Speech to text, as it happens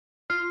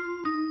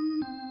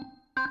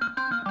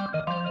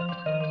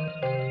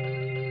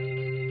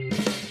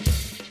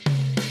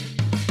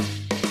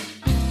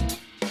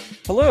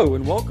Hello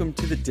and welcome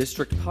to the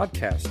District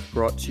Podcast,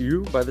 brought to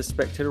you by The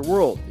Spectator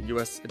World, the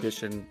U.S.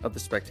 edition of The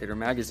Spectator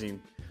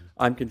magazine.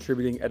 I'm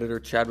contributing editor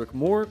Chadwick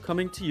Moore,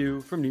 coming to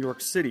you from New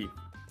York City.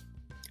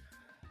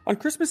 On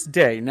Christmas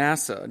Day,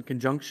 NASA, in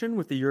conjunction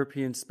with the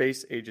European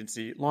Space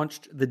Agency,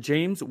 launched the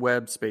James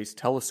Webb Space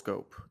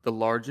Telescope, the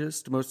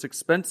largest, most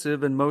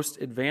expensive, and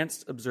most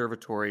advanced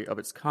observatory of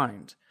its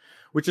kind,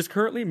 which is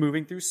currently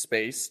moving through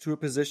space to a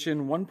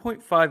position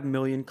 1.5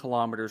 million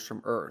kilometers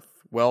from Earth,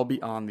 well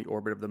beyond the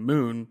orbit of the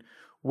Moon,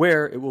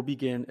 where it will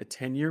begin a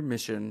 10-year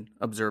mission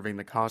observing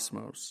the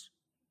cosmos.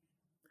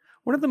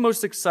 One of the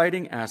most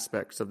exciting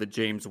aspects of the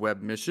James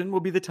Webb mission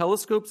will be the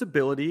telescope's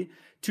ability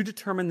to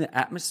determine the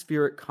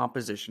atmospheric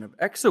composition of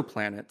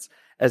exoplanets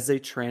as they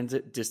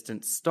transit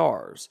distant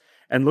stars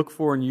and look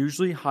for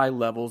unusually high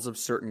levels of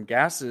certain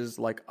gases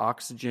like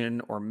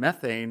oxygen or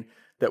methane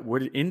that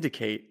would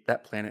indicate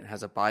that planet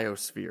has a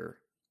biosphere,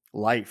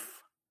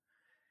 life.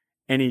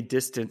 Any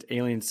distant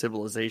alien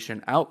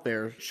civilization out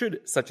there,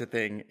 should such a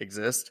thing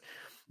exist,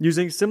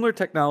 using similar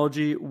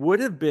technology would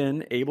have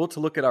been able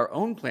to look at our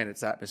own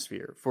planet's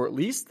atmosphere for at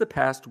least the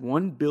past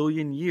 1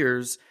 billion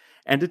years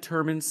and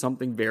determine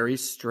something very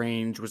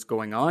strange was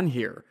going on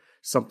here,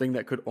 something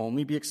that could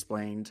only be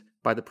explained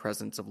by the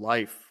presence of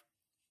life.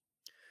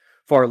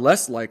 Far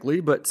less likely,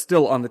 but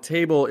still on the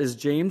table, is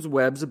James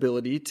Webb's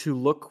ability to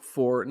look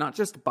for not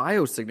just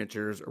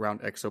biosignatures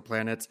around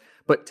exoplanets,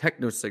 but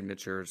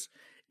technosignatures,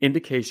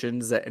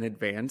 indications that an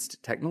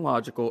advanced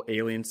technological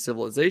alien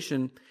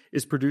civilization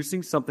is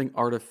producing something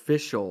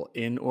artificial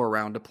in or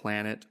around a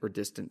planet or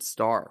distant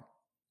star.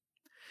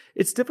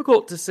 It's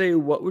difficult to say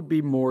what would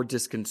be more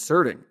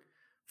disconcerting,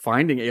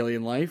 finding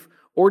alien life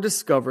or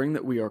discovering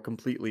that we are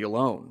completely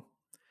alone.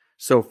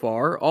 So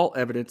far, all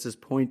evidence has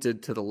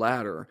pointed to the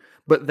latter,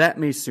 but that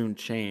may soon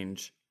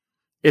change.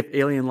 If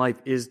alien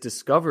life is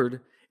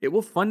discovered, it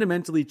will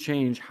fundamentally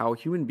change how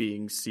human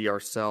beings see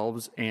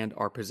ourselves and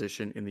our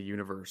position in the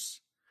universe.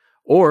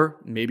 Or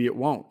maybe it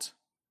won't.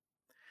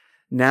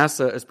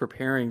 NASA is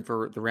preparing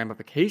for the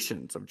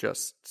ramifications of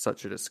just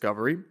such a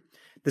discovery.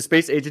 The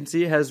space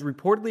agency has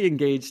reportedly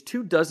engaged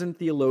 24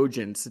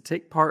 theologians to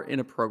take part in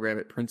a program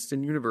at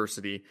Princeton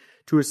University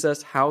to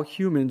assess how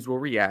humans will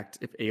react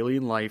if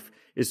alien life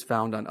is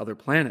found on other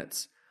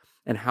planets,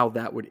 and how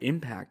that would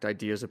impact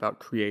ideas about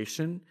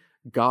creation,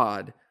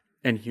 God,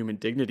 and human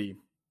dignity.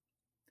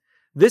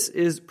 This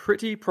is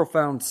pretty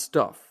profound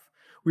stuff.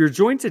 We are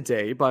joined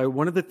today by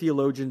one of the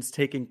theologians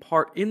taking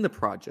part in the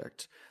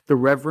project, the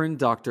Reverend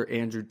Dr.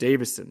 Andrew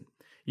Davison,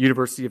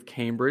 University of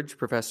Cambridge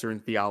professor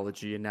in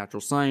theology and natural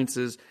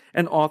sciences,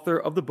 and author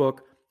of the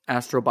book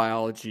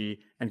Astrobiology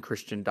and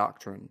Christian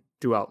Doctrine,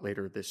 due out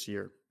later this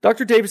year.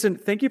 Dr. Davison,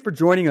 thank you for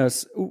joining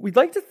us. We'd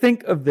like to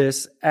think of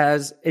this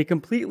as a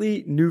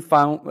completely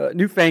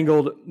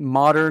newfangled,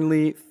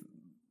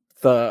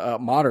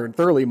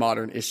 thoroughly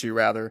modern issue,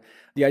 rather,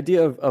 the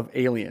idea of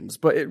aliens,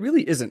 but it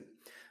really isn't.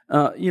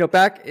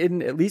 Back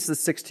in at least the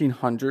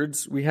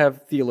 1600s, we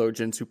have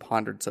theologians who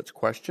pondered such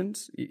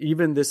questions.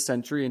 Even this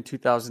century, in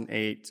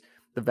 2008,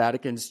 the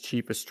Vatican's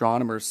chief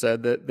astronomer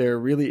said that there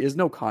really is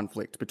no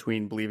conflict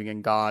between believing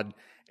in God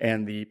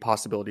and the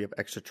possibility of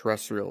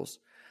extraterrestrials.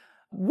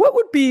 What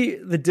would be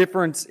the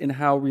difference in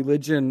how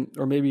religion,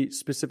 or maybe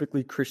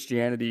specifically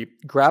Christianity,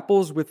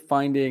 grapples with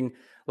finding,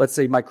 let's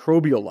say,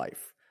 microbial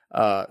life?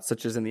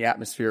 Such as in the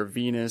atmosphere of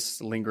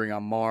Venus, lingering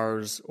on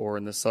Mars, or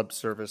in the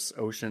subsurface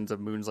oceans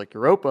of moons like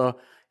Europa,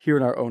 here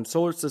in our own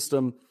solar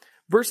system,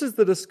 versus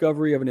the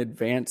discovery of an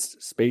advanced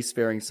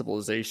spacefaring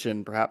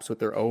civilization, perhaps with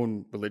their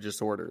own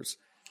religious orders?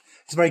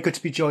 It's very good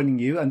to be joining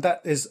you, and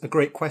that is a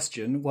great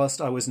question.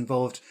 Whilst I was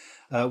involved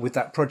with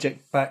that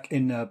project back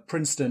in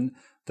Princeton,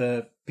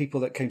 the people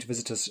that came to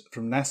visit us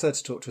from NASA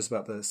to talk to us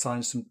about the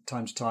science from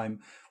time to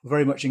time were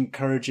very much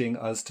encouraging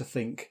us to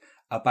think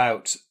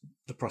about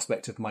the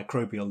prospect of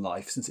microbial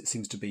life, since it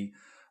seems to be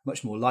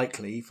much more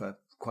likely for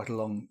quite a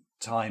long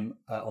time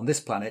on this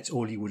planet.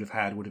 All you would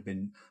have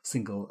been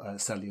single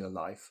cellular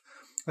life.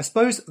 I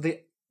suppose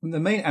the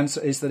main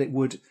answer is that it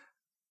would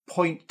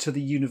point to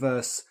the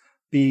universe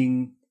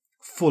being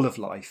full of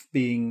life,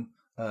 being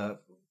how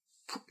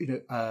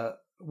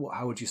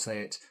would you say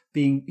it?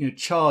 Being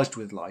charged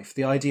with life.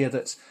 The idea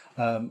that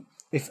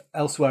if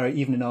elsewhere,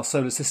 even in our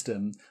solar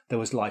system, there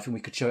was life and we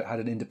could show it had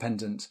an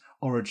independent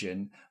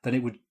origin, then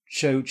it would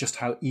show just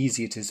how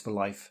easy it is for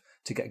life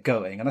to get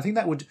going. And I think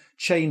that would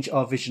change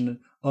our vision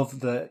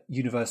of the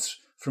universe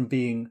from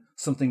being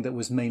something that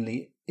was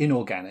mainly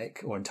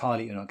inorganic or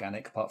entirely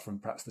inorganic, apart from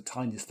perhaps the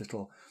tiniest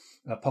little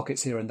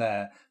pockets here and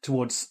there,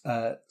 towards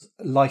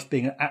life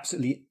being an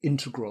absolutely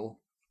integral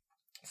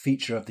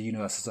feature of the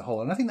universe as a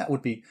whole. And I think that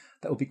would be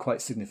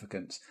quite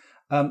significant.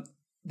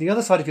 The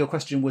other side of your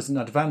question was an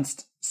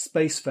advanced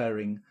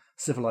spacefaring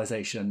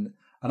civilization.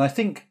 And I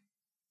think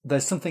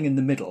there's something in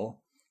the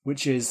middle,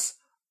 which is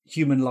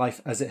human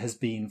life as it has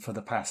been for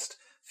the past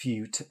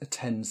few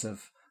tens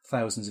of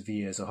thousands of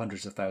years or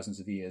hundreds of thousands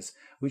of years,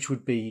 which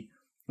would be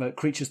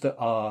creatures that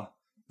are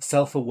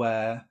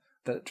self-aware,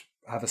 that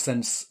have a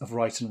sense of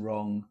right and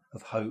wrong,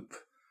 of hope,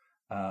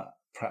 a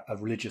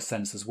religious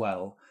sense as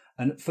well,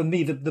 And for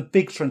me, the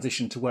big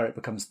transition to where it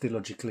becomes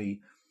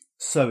theologically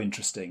so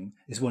interesting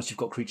is once you've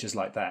got creatures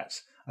like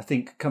that. I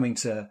think coming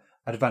to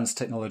advanced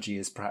technology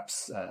is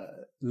perhaps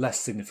less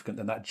significant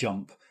than that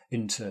jump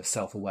into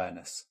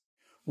self-awareness.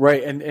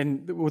 Right,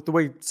 and with the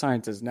way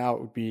science is now,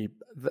 it would be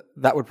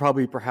that would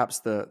probably perhaps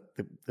the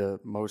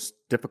most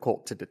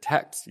difficult to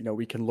detect.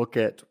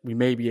 We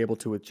may be able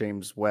to, with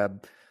James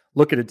Webb,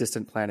 look at a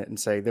distant planet and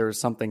say there is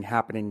something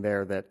happening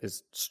there that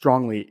is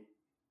strongly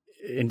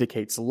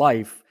indicates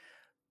life,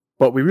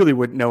 but we really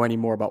wouldn't know any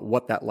more about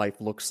what that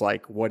life looks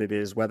like, what it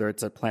is, whether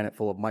it's a planet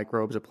full of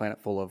microbes, a planet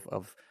full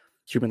of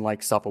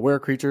human-like self-aware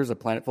creatures, a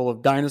planet full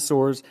of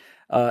dinosaurs.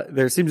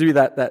 There seems to be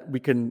that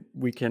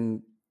we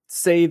can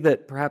say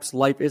that perhaps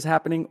life is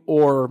happening,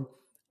 or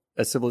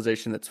a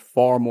civilization that's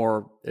far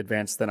more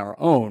advanced than our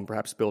own,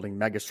 perhaps building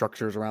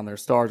megastructures around their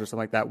stars or something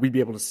like that. We'd be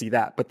able to see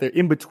that. But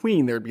in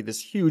between, there'd be this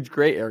huge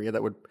gray area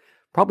that would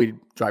probably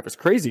drive us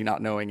crazy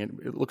not knowing. And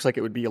it looks like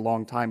it would be a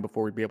long time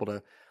before we'd be able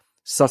to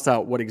suss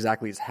out what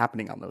exactly is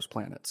happening on those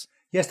planets.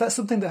 Yes, that's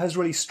something that has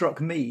really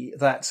struck me,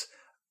 that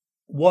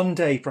one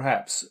day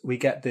perhaps we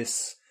get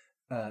this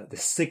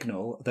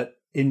signal that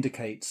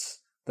indicates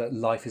that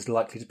life is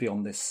likely to be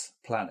on this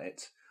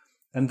planet.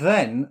 And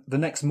then the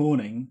next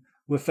morning,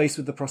 we're faced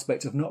with the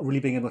prospect of not really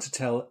being able to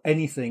tell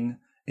anything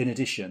in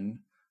addition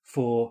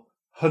for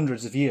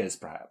hundreds of years,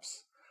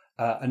 perhaps.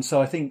 And so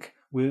I think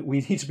we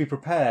need to be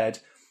prepared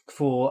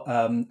for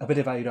a bit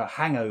of a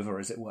hangover,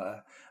 as it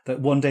were, that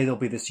one day there'll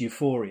be this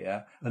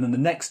euphoria, and then the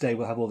next day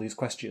we'll have all these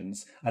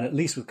questions. And at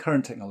least with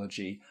current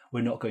technology,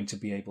 we're not going to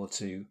be able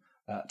to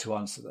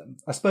answer them.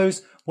 I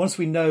suppose once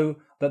we know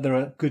that there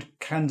are good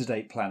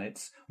candidate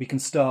planets, we can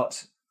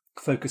start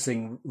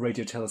focusing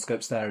radio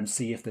telescopes there and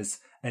see if there's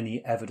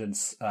any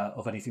evidence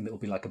of anything that will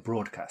be like a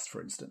broadcast,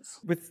 for instance.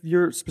 With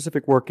your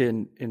specific work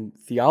in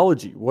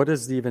theology, what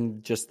is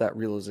even just that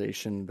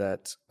realization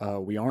that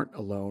we aren't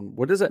alone?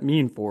 What does that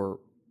mean for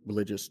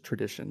religious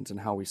traditions and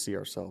how we see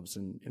ourselves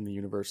in the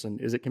universe?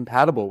 And is it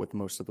compatible with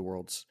most of the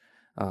world's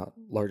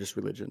largest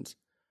religions?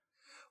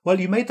 Well,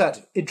 you made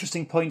that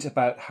interesting point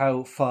about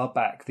how far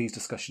back these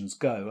discussions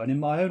go. And in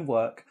my own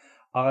work,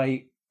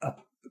 I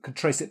could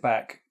trace it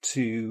back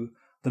to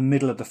the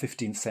middle of the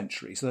 15th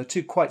century. So there are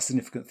two quite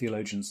significant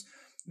theologians,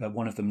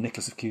 one of them,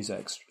 Nicholas of Cusa,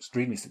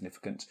 extremely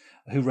significant,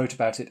 who wrote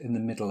about it in the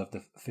middle of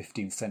the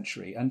 15th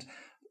century. And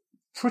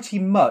pretty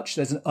much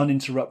there's an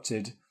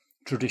uninterrupted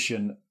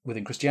tradition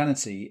within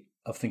Christianity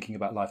of thinking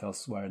about life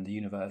elsewhere in the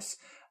universe.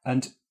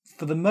 And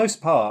for the most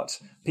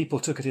part, people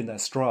took it in their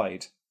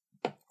stride.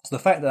 So the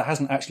fact that there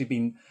hasn't actually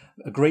been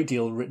a great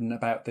deal written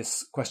about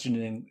this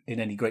question in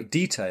any great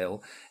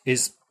detail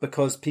is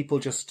because people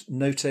just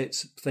note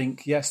it,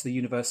 think, yes, the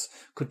universe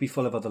could be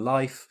full of other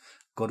life.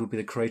 God would be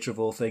the creator of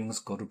all things.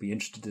 God would be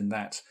interested in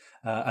that.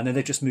 And then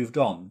they've just moved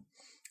on.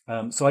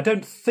 So I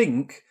don't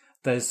think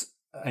there's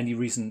any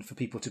reason for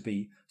people to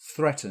be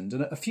threatened.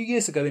 And a few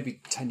years ago,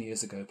 maybe 10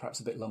 years ago, perhaps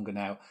a bit longer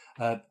now,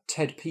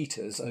 Ted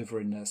Peters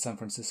over in San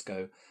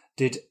Francisco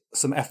did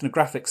some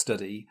ethnographic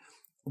study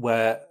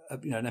where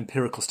an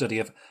empirical study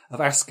of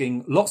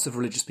asking lots of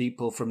religious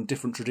people from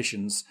different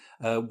traditions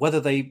whether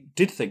they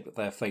did think that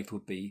their faith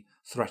would be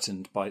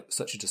threatened by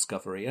such a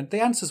discovery. And the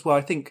answers were,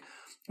 I think,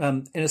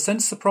 in a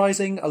sense,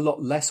 surprising, a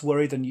lot less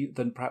worried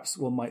than perhaps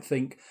one might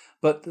think.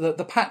 But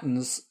the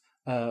patterns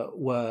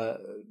were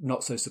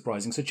not so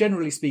surprising. So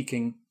generally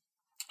speaking,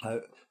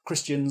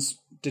 Christians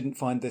didn't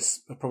find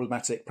this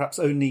problematic. Perhaps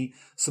only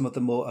some of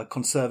the more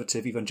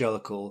conservative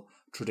evangelical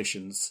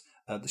traditions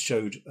that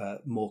showed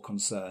more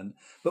concern.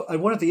 But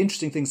one of the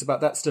interesting things about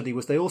that study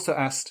was they also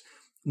asked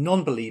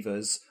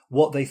non-believers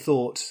what they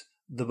thought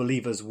the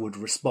believers would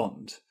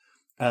respond.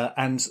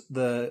 And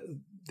the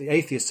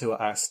atheists who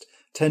were asked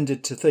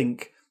tended to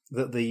think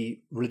that the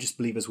religious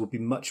believers would be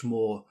much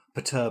more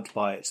perturbed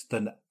by it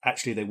than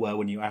actually they were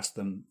when you asked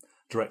them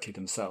directly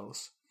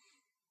themselves.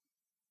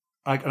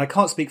 I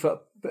can't speak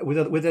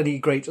with any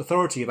great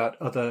authority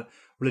about other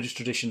religious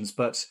traditions,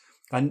 but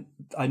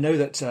I know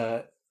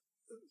that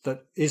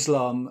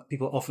Islam,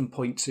 people often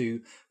point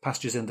to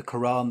passages in the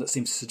Quran that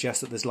seem to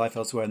suggest that there's life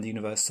elsewhere in the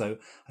universe. So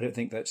I don't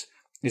think that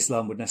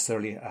Islam would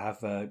necessarily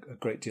have a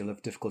great deal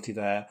of difficulty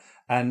there.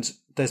 And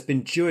there's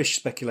been Jewish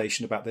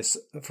speculation about this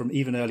from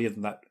even earlier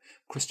than that,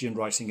 Christian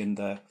writing in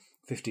the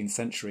 15th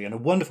century, and a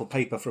wonderful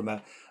paper from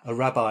a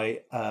rabbi,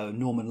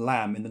 Norman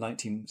Lamb, in the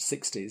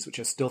 1960s, which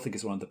I still think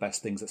is one of the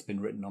best things that's been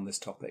written on this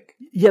topic.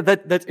 Yeah,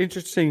 that's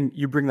interesting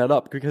you bring that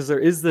up, because there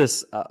is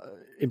this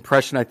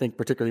impression, I think,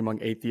 particularly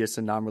among atheists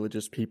and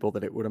non-religious people,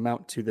 that it would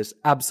amount to this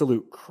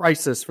absolute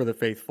crisis for the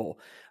faithful.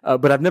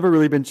 But I've never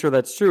really been sure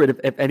that's true. And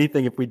if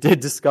anything, if we did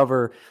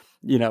discover,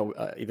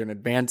 either an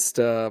advanced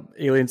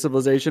alien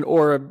civilization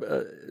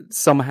or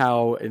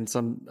somehow in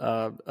some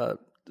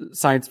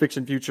science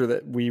fiction future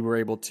that we were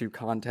able to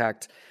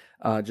contact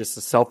just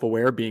the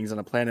self-aware beings on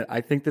a planet, I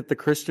think that the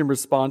Christian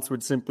response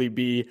would simply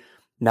be,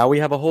 now we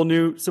have a whole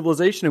new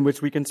civilization in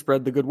which we can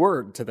spread the good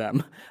word to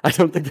them. I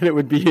don't think that it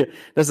would be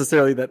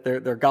necessarily that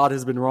their God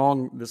has been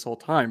wrong this whole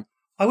time.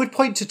 I would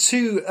point to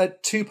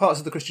two parts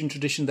of the Christian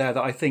tradition there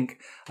that I think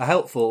are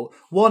helpful.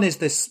 One is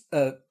this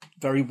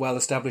very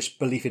well-established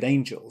belief in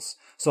angels.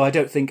 So I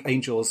don't think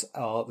angels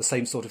are the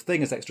same sort of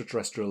thing as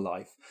extraterrestrial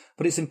life.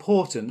 But it's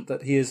important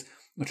that here's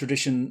a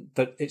tradition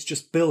that it's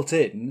just built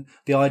in,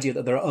 the idea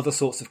that there are other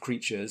sorts of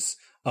creatures,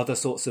 other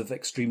sorts of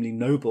extremely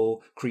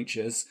noble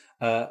creatures,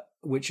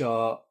 which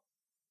are,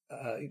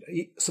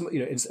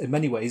 in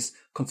many ways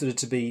considered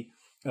to be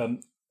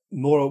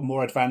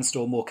more advanced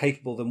or more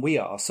capable than we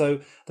are.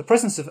 So the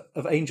presence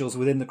of angels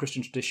within the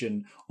Christian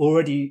tradition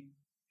already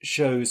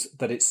shows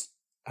that it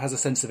has a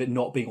sense of it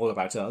not being all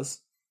about us.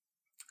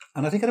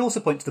 And I think I'd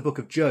also point to the book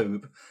of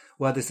Job,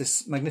 where there's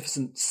this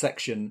magnificent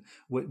section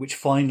which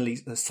finally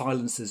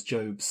silences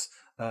Job's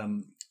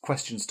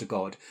questions to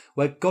God,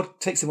 where God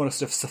takes him on a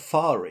sort of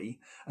safari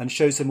and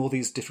shows him all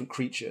these different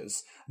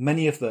creatures,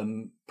 many of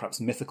them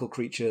perhaps mythical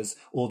creatures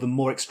or the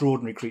more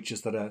extraordinary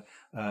creatures that are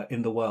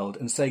in the world,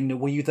 and saying, "No,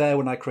 were you there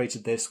when I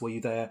created this? Were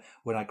you there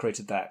when I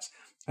created that?"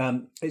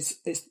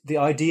 It's the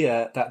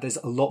idea that there's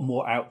a lot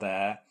more out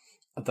there,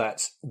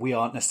 that we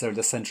aren't necessarily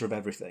the center of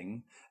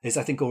everything, is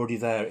I think already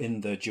there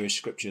in the Jewish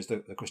scriptures, the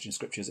Christian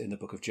scriptures in the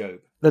book of Job.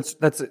 That's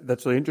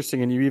really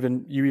interesting, and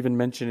you even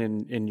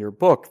mention in your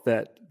book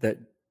that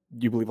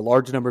you believe a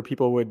large number of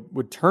people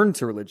would turn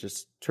to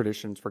religious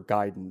traditions for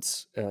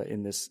guidance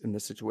in this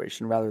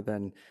situation rather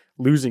than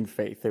losing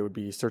faith. They would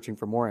be searching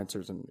for more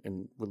answers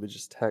in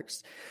religious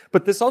texts.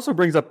 But this also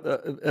brings up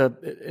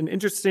an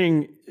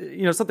interesting,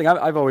 something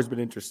I've always been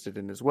interested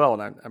in as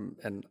well,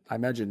 and I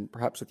imagine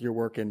perhaps with your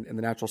work in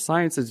the natural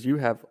sciences you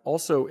have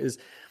also, is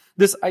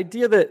this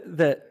idea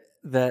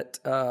that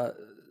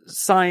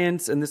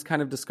science and this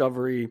kind of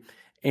discovery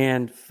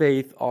and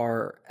faith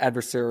are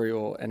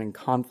adversarial and in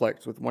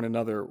conflict with one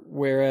another,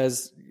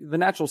 whereas the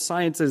natural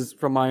sciences,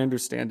 from my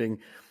understanding,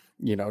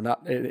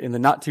 not in the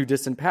not too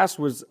distant past,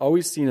 was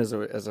always seen as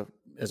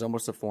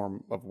almost a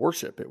form of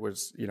worship. It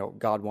was,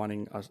 God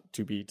wanting us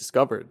to be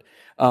discovered,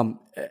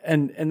 and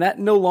that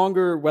no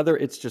longer, whether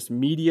it's just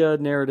media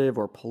narrative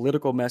or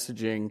political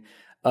messaging,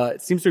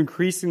 it seems to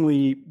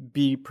increasingly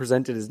be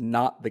presented as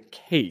not the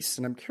case.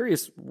 And I'm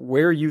curious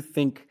where you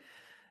think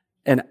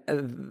and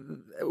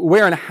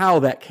where and how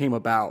that came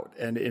about,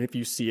 and if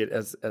you see it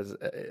as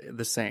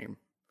the same.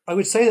 I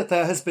would say that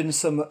there has been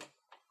some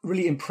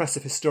really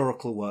impressive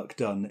historical work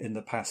done in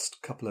the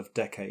past couple of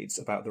decades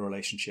about the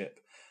relationship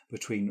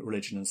between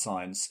religion and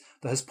science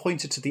that has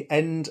pointed to the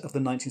end of the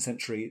 19th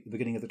century, the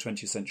beginning of the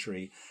 20th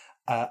century,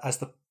 as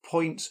the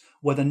point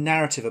where the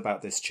narrative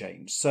about this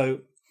changed. So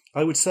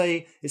I would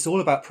say it's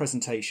all about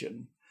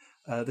presentation.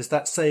 There's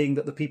that saying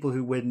that the people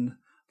who win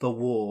the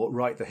war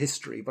write the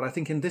history, but I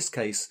think in this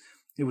case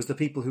it was the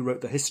people who wrote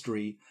the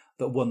history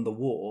that won the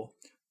war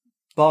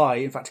by,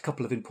 in fact, a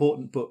couple of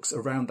important books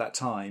around that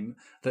time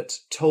that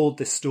told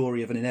this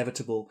story of an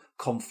inevitable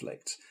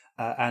conflict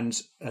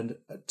and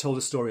told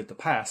a story of the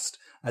past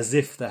as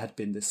if there had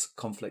been this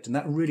conflict, and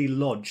that really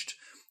lodged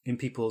in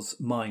people's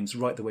minds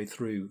right the way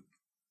through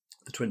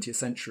the 20th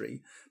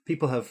century.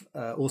 People have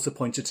also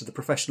pointed to the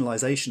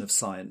professionalization of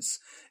science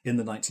in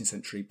the 19th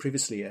century.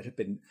 Previously, it had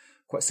been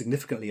quite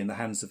significantly in the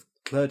hands of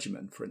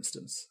clergymen, for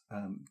instance.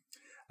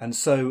 And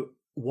so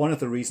one of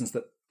the reasons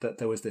that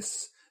there was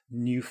this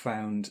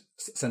newfound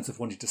sense of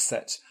wanting to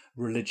set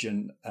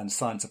religion and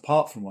science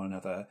apart from one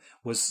another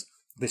was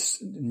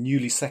this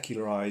newly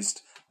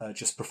secularized,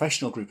 just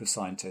professional group of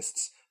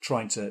scientists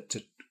trying to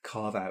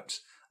carve out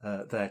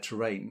their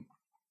terrain.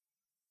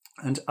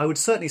 And I would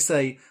certainly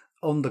say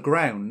on the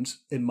ground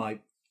in my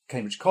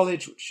Cambridge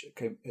College, which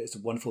is a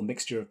wonderful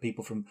mixture of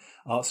people from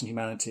arts and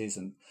humanities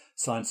and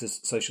sciences,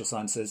 social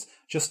sciences,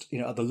 just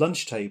at the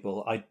lunch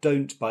table, I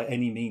don't by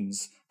any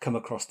means come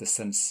across this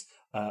sense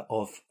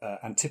of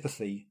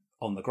antipathy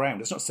on the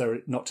ground. It's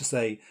not to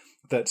say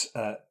that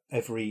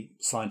every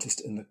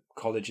scientist in the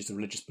college is a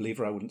religious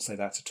believer. I wouldn't say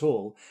that at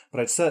all.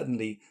 But I'd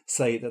certainly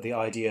say that the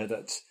idea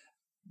that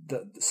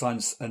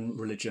science and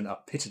religion are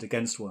pitted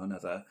against one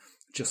another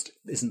just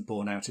isn't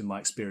borne out in my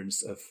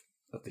experience of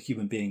the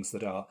human beings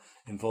that are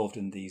involved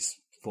in these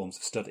forms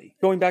of study.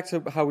 Going back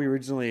to how we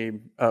originally,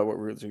 what we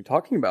were originally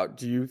talking about,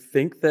 do you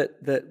think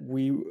that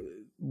we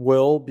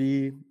will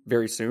be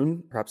very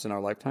soon, perhaps in our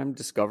lifetime,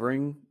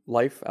 discovering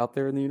life out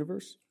there in the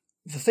universe?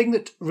 The thing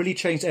that really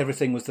changed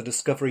everything was the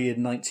discovery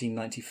in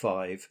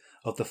 1995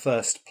 of the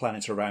first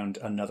planet around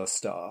another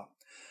star.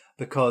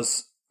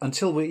 Because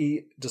until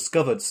we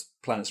discovered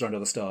planets around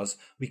other stars,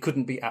 we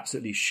couldn't be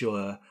absolutely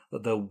sure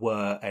that there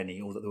were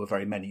any, or that there were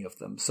very many of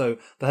them. So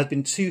there had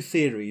been two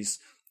theories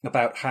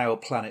about how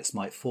planets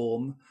might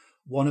form.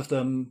 One of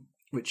them,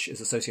 which is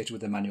associated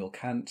with Immanuel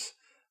Kant,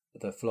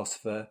 the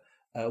philosopher,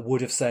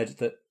 would have said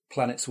that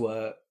planets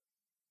were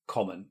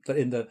common, that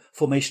in the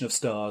formation of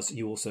stars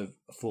you also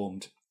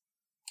formed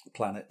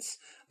planets.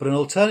 But an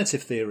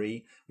alternative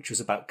theory, which was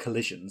about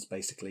collisions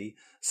basically,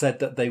 said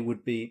that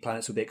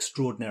planets would be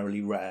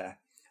extraordinarily rare.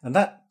 And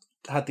that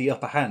had the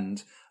upper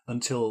hand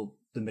until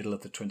the middle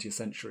of the 20th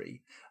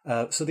century.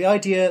 So the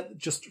idea,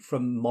 just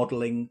from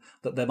modelling,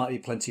 that there might be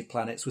plenty of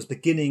planets was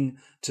beginning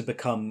to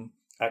become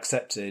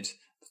accepted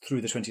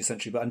through the 20th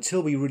century, but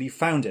until we really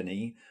found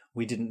any,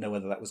 we didn't know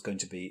whether that was going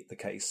to be the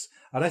case.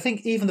 And I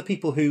think even the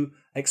people who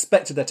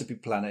expected there to be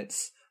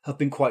planets have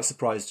been quite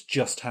surprised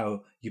just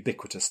how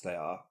ubiquitous they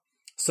are.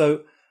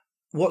 So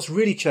what's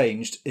really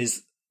changed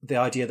is the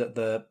idea that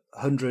the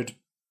 100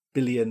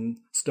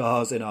 billion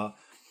stars in our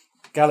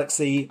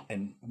galaxy,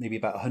 and maybe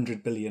about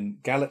 100 billion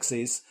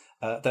galaxies,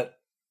 that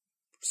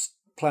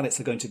planets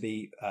are going to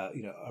be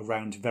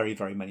around very,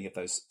 very many of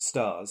those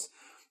stars.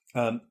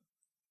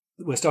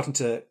 We're starting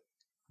to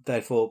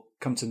therefore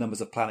come to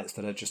numbers of planets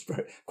that are just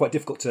quite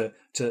difficult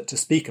to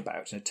speak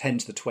about, 10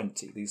 to the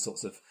 20, these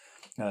sorts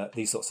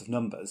of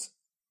numbers.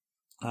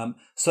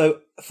 So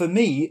for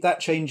me, that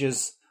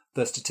changes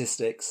the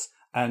statistics,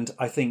 and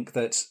I think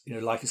that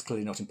life is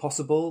clearly not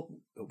impossible.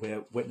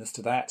 We're witness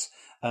to that,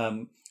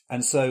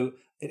 and so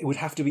it would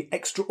have to be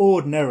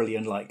extraordinarily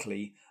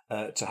unlikely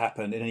to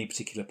happen in any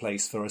particular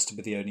place for us to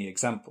be the only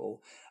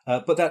example.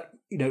 But that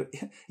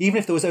even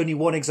if there was only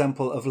one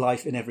example of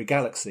life in every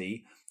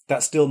galaxy,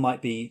 that still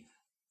might be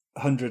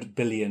 100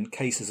 billion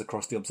cases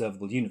across the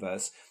observable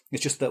universe.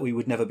 It's just that we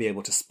would never be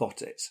able to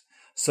spot it.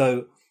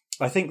 So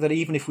I think that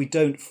even if we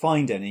don't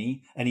find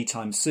any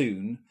anytime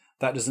soon,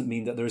 that doesn't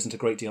mean that there isn't a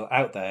great deal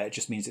out there. It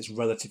just means it's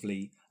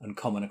relatively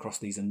uncommon across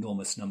these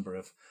enormous number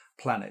of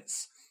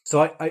planets.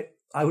 So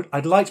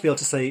I'd like to be able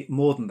to say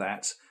more than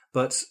that,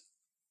 but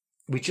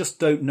we just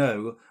don't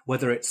know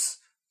whether it's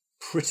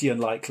pretty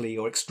unlikely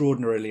or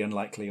extraordinarily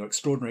unlikely or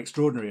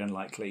extraordinary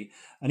unlikely.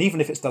 And even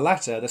if it's the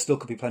latter, there still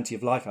could be plenty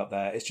of life out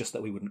there. It's just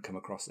that we wouldn't come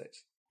across it.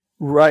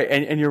 Right.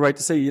 And you're right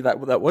to say that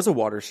was a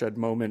watershed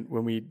moment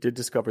when we did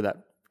discover that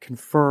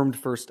confirmed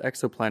first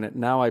exoplanet.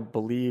 Now I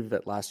believe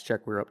that last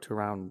check we were up to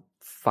around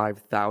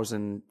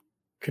 5,000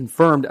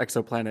 confirmed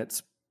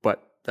exoplanets,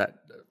 but that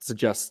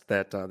suggests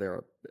that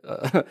there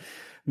are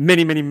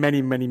many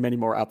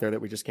more out there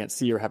that we just can't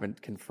see or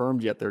haven't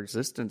confirmed yet their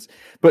existence.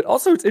 But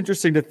also it's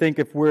interesting to think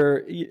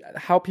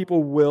how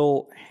people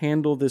will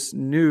handle this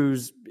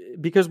news,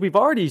 because we've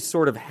already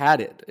sort of had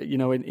it,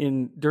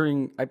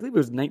 during, I believe it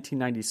was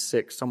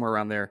 1996, somewhere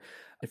around there.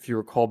 If you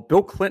recall,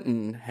 Bill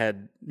Clinton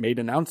had made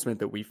an announcement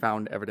that we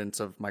found evidence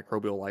of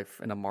microbial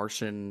life in a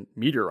Martian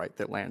meteorite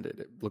that landed.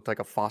 It looked like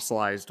a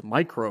fossilized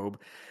microbe.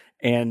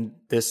 And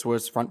this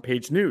was front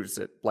page news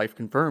that life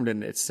confirmed.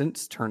 And it's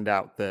since turned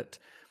out that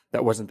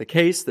that wasn't the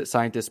case, that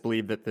scientists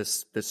believe that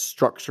this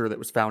structure that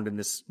was found in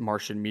this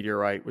Martian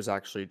meteorite was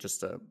actually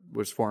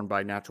was formed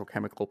by natural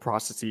chemical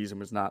processes and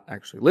was not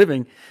actually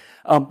living.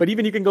 But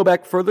even you can go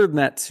back further than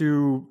that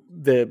to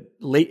the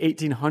late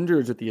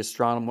 1800s with the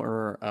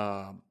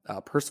astronomer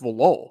Percival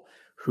Lowell,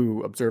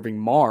 who, observing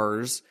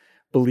Mars,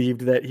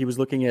 believed that he was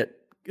looking at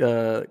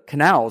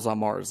canals on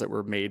Mars that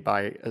were made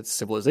by a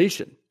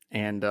civilization.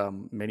 And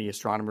many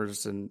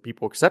astronomers and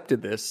people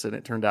accepted this, and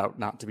it turned out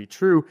not to be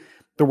true.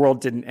 The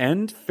world didn't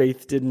end.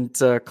 Faith didn't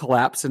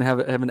collapse and have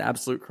an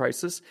absolute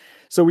crisis.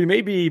 So we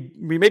may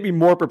be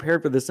more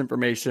prepared for this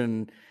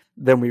information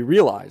than we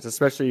realize,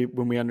 especially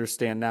when we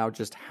understand now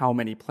just how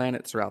many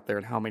planets are out there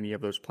and how many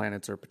of those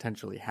planets are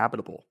potentially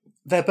habitable.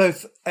 They're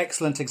both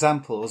excellent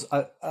examples.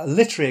 A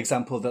literary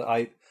example that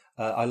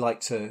I like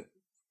to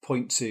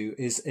point to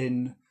is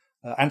in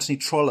Anthony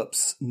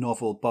Trollope's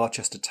novel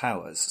Barchester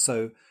Towers.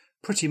 So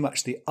pretty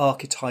much the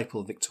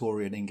archetypal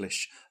Victorian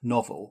English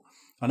novel.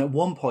 And at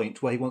one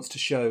point where he wants to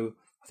show,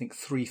 I think,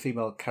 3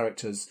 female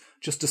characters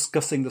just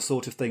discussing the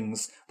sort of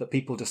things that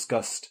people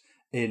discussed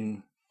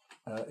in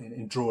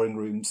drawing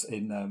rooms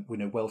in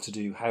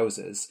well-to-do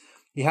houses,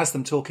 he has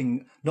them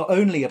talking not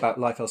only about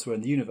life elsewhere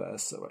in the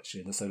universe, or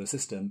actually in the solar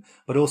system,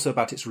 but also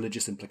about its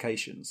religious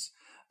implications.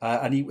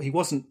 And he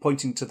wasn't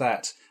pointing to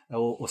that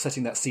or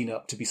setting that scene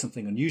up to be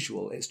something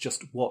unusual. It's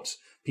just what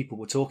people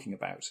were talking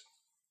about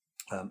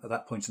at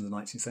that point in the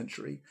 19th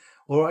century.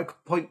 Or I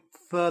could point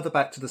further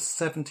back to the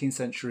 17th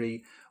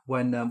century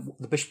when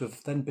the Bishop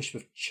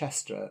of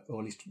Chester, or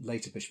at least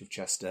later Bishop of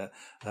Chester,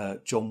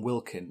 John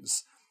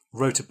Wilkins,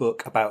 wrote a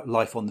book about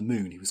life on the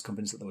moon. He was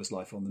convinced that there was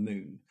life on the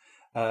moon.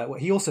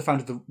 He also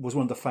was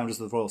one of the founders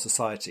of the Royal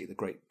Society, the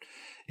great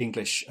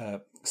English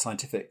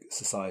scientific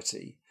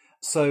society.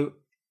 So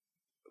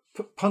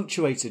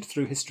punctuated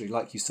through history,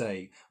 like you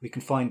say, we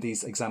can find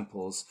these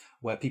examples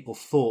where people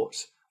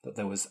thought that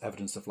there was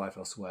evidence of life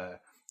elsewhere,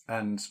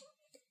 and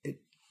it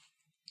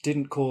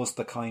didn't cause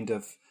the kind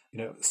of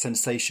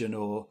sensation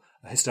or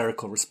a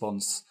hysterical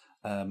response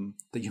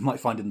that you might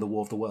find in the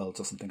War of the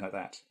Worlds or something like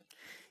that.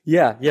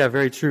 Yeah,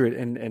 very true.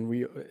 And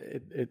we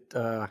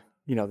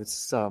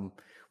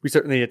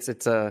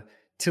it's a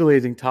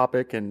titillating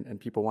topic, and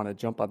people want to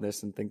jump on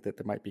this and think that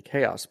there might be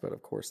chaos, but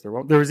of course there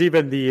won't. There was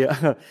even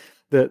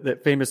the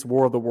famous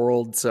War of the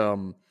Worlds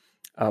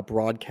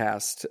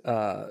broadcast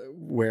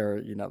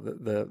where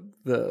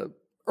the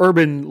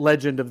urban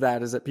legend of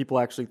that is that people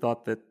actually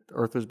thought that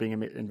Earth was being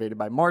invaded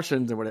by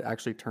Martians, and when it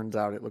actually turns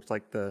out, it looked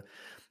like the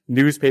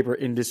newspaper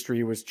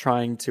industry was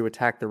trying to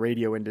attack the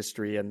radio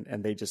industry, and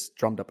they just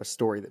drummed up a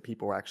story that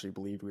people actually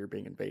believed we were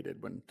being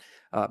invaded when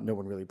no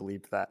one really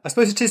believed that. I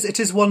suppose it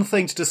is one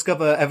thing to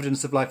discover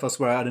evidence of life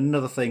elsewhere, and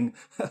another thing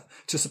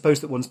to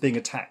suppose that one's being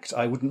attacked.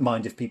 I wouldn't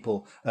mind if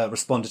people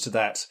responded to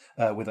that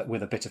with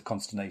a bit of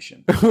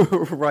consternation.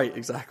 Right,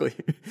 exactly.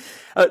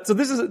 So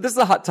this is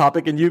a hot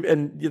topic,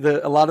 and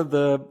a lot of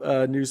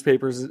the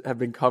newspapers have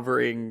been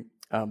covering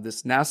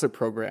this NASA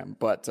program,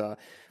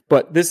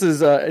 but this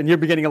is, and you're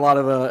getting a lot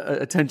of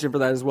attention for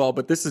that as well,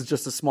 but this is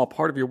just a small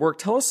part of your work.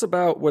 Tell us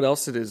about what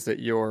else it is that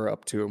you're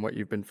up to and what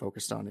you've been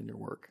focused on in your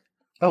work.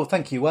 Oh,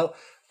 thank you. Well,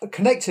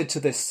 connected to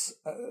this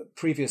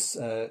previous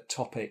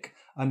topic,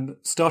 I'm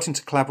starting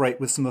to collaborate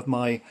with some of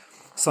my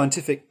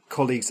scientific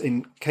colleagues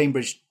in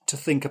Cambridge to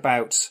think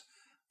about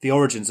the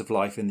origins of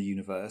life in the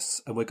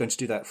universe. And we're going to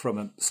do that from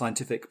a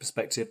scientific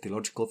perspective,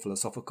 theological,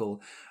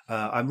 philosophical.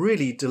 I'm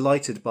really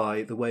delighted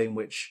by the way in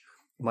which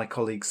my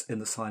colleagues in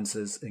the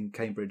sciences in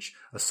Cambridge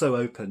are so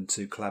open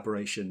to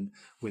collaboration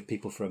with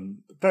people from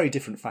very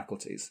different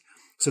faculties.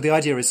 So the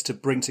idea is to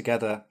bring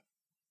together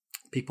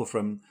people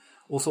from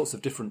all sorts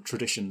of different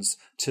traditions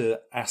to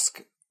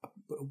ask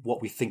what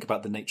we think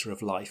about the nature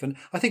of life. And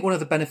I think one of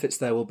the benefits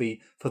there will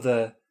be for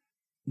the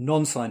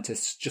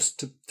non-scientists just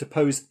to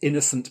pose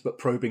innocent but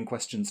probing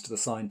questions to the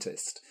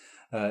scientist,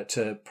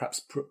 to perhaps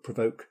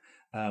provoke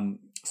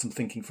some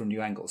thinking from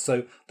new angles.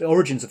 So the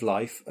origins of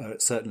life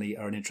certainly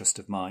are an interest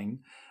of mine.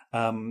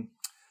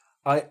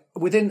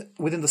 Within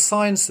the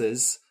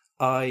sciences,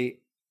 I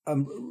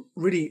am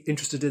really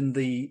interested in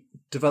the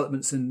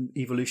developments in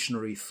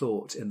evolutionary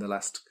thought in the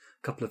last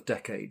couple of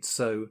decades.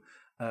 So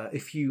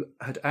if you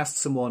had asked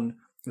someone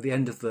at the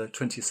end of the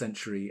 20th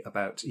century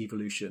about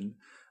evolution,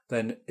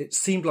 then it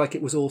seemed like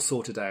it was all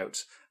sorted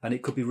out and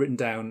it could be written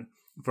down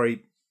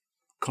very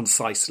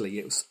concisely.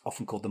 It was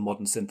often called the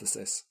modern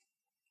synthesis,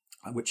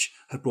 which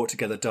had brought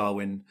together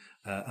Darwin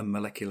and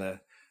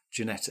molecular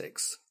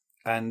genetics.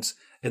 And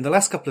in the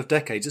last couple of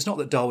decades, it's not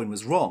that Darwin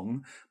was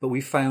wrong, but we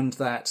found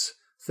that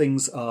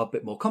things are a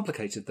bit more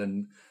complicated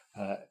than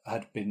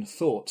had been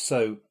thought.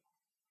 So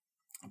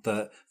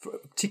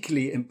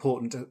particularly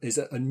important is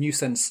a new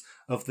sense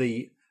of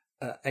the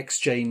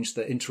exchange,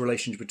 the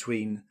interrelation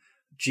between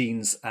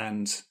genes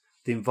and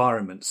the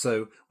environment.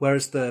 So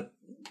whereas the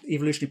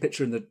evolutionary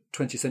picture in the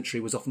 20th century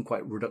was often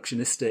quite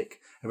reductionistic,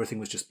 everything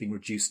was just being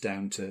reduced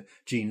down to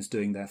genes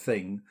doing their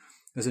thing,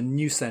 there's a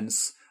new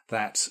sense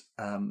that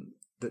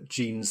that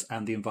genes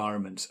and the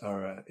environment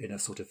are in a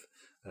sort of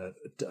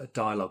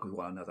dialogue with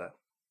one another.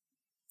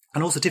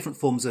 And also different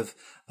forms of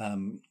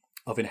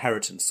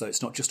inheritance. So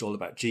it's not just all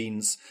about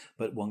genes,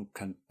 but one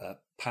can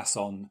pass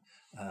on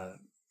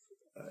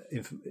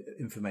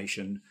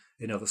information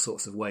in other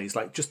sorts of ways,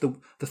 like just the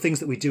things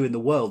that we do in the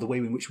world, the way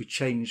in which we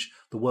change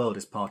the world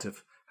is part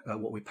of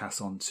what we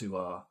pass on to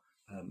our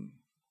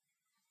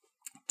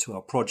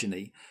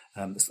progeny.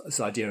 This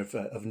idea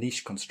of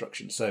niche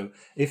construction. So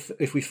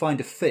if we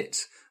find a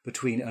fit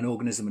between an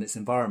organism and its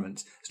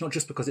environment, it's not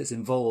just because it's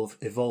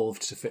evolved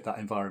to fit that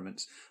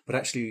environment, but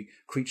actually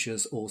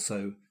creatures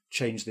also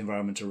change the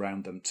environment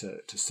around them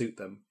to suit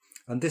them.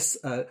 And this,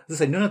 as I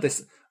say, none of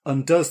this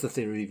undoes the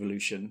theory of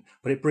evolution,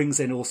 but it brings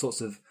in all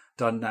sorts of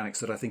dynamics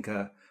that I think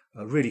are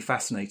really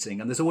fascinating.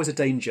 And there's always a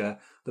danger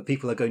that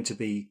people are going to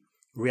be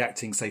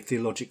reacting, say,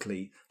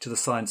 theologically to the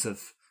science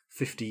of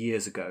 50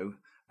 years ago.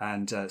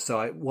 And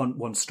so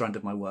one strand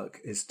of my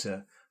work is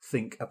to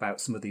think about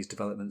some of these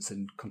developments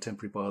in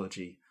contemporary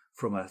biology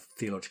from a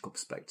theological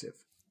perspective.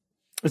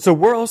 So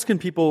where can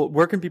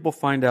people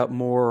find out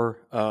more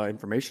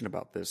information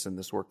about this and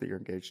this work that you're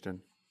engaged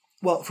in?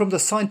 Well, from the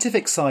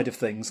scientific side of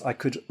things, I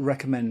could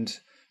recommend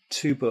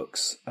two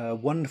books. A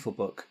wonderful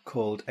book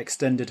called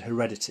Extended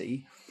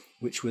Heredity,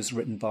 which was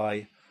written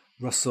by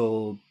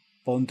Russell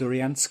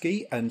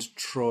Bonduriansky and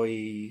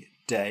Troy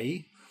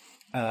Day.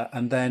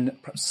 And then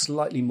perhaps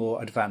slightly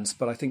more advanced,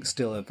 but I think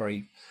still a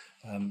very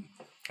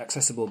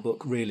accessible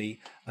book,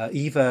 really.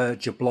 Eva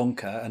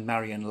Jablonka and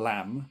Marianne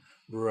Lamb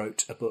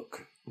wrote a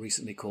book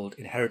recently called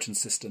Inheritance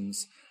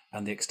Systems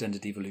and the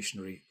Extended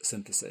Evolutionary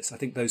Synthesis. I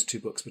think those two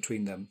books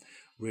between them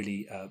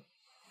really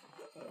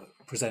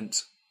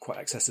present quite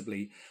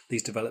accessibly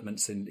these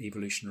developments in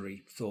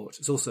evolutionary thought.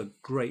 It's also a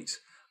great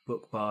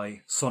book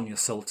by Sonia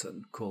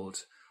Sultan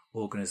called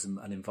Organism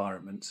and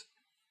Environment.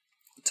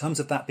 In terms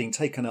of that being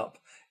taken up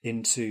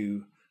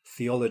into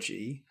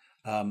theology,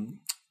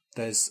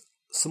 there's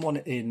someone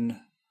in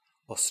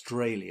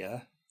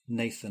Australia,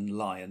 Nathan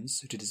Lyons,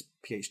 who did his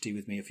PhD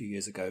with me a few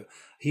years ago.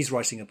 He's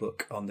writing a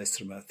book on this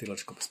from a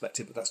theological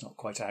perspective, but that's not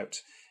quite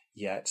out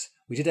yet.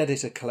 We did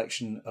edit a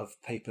collection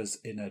of papers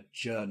in a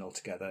journal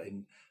together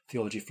in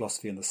Theology,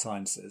 Philosophy and the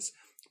Sciences,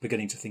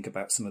 beginning to think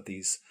about some of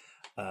these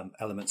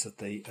elements of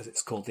as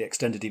it's called, the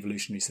extended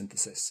evolutionary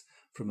synthesis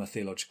from a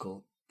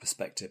theological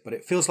perspective. But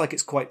it feels like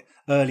it's quite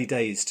early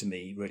days to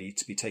me, really,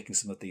 to be taking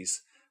some of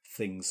these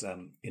things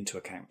into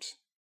account.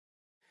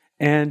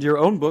 And your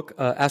own book,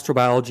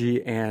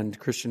 Astrobiology and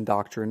Christian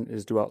Doctrine,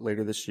 is due out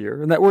later this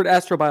year. And that word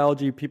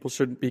astrobiology, people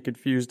shouldn't be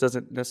confused,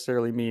 doesn't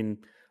necessarily mean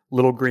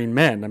little green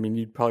men. I mean,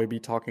 you'd probably be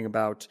talking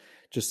about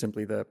just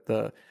simply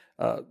the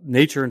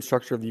nature and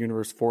structure of the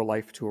universe for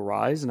life to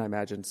arise. And I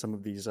imagine some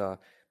of these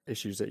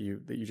issues that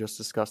you just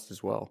discussed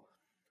as well.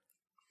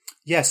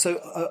 Yeah.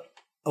 So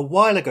a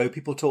while ago,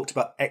 people talked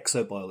about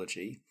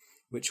exobiology,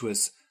 which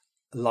was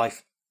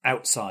life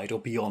outside or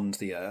beyond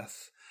the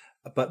Earth.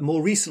 But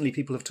more recently,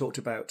 people have talked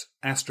about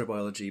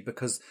astrobiology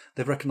because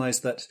they've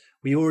recognized that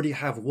we already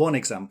have one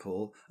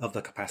example of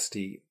the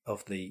capacity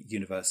of the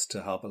universe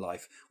to harbor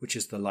life, which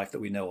is the life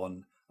that we know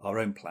on our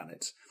own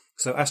planet.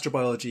 So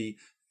astrobiology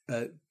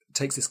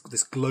takes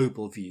this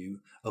global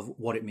view of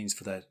what it means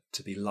for there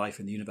to be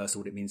life in the universe, or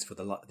what it means for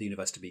the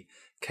universe to be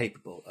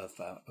capable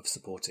of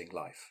supporting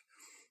life.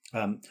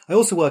 I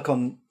also work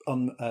on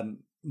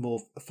more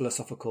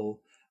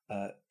philosophical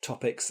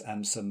topics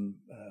and some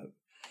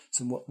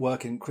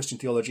work in Christian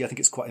theology. I think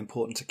it's quite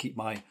important to keep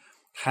my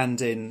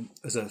hand in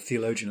as a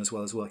theologian as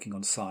well as working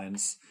on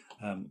science.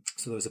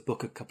 So there was a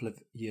book a couple of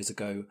years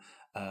ago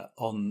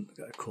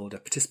called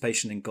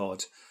Participation in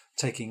God,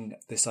 taking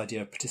this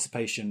idea of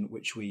participation,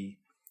 which we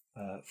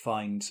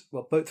find,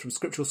 well, both from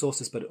scriptural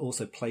sources, but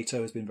also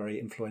Plato has been very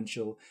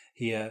influential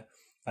here.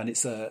 And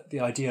it's the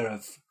idea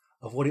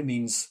of what it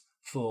means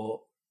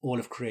for all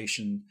of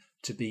creation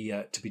to be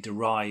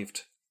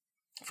derived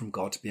from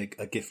God, to be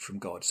a gift from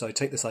God. So I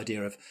take this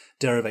idea of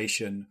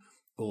derivation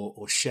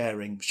or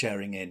sharing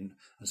in,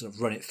 and sort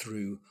of run it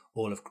through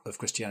all of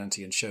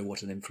Christianity and show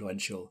what an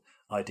influential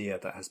idea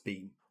that has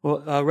been.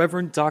 Well,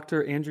 Reverend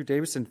Dr. Andrew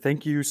Davison,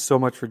 thank you so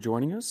much for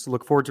joining us.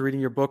 Look forward to reading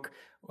your book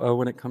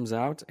when it comes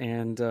out,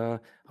 and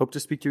hope to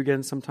speak to you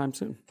again sometime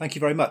soon. Thank you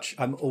very much.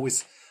 I'm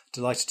always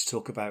delighted to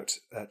talk about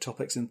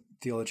topics in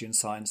theology and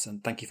science,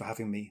 and thank you for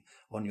having me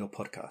on your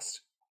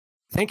podcast.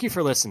 Thank you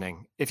for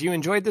listening. If you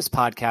enjoyed this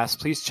podcast,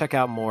 please check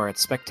out more at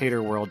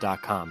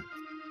spectatorworld.com.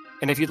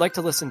 And if you'd like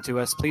to listen to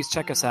us, please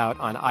check us out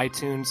on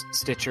iTunes,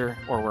 Stitcher,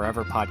 or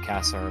wherever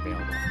podcasts are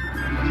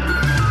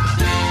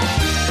available.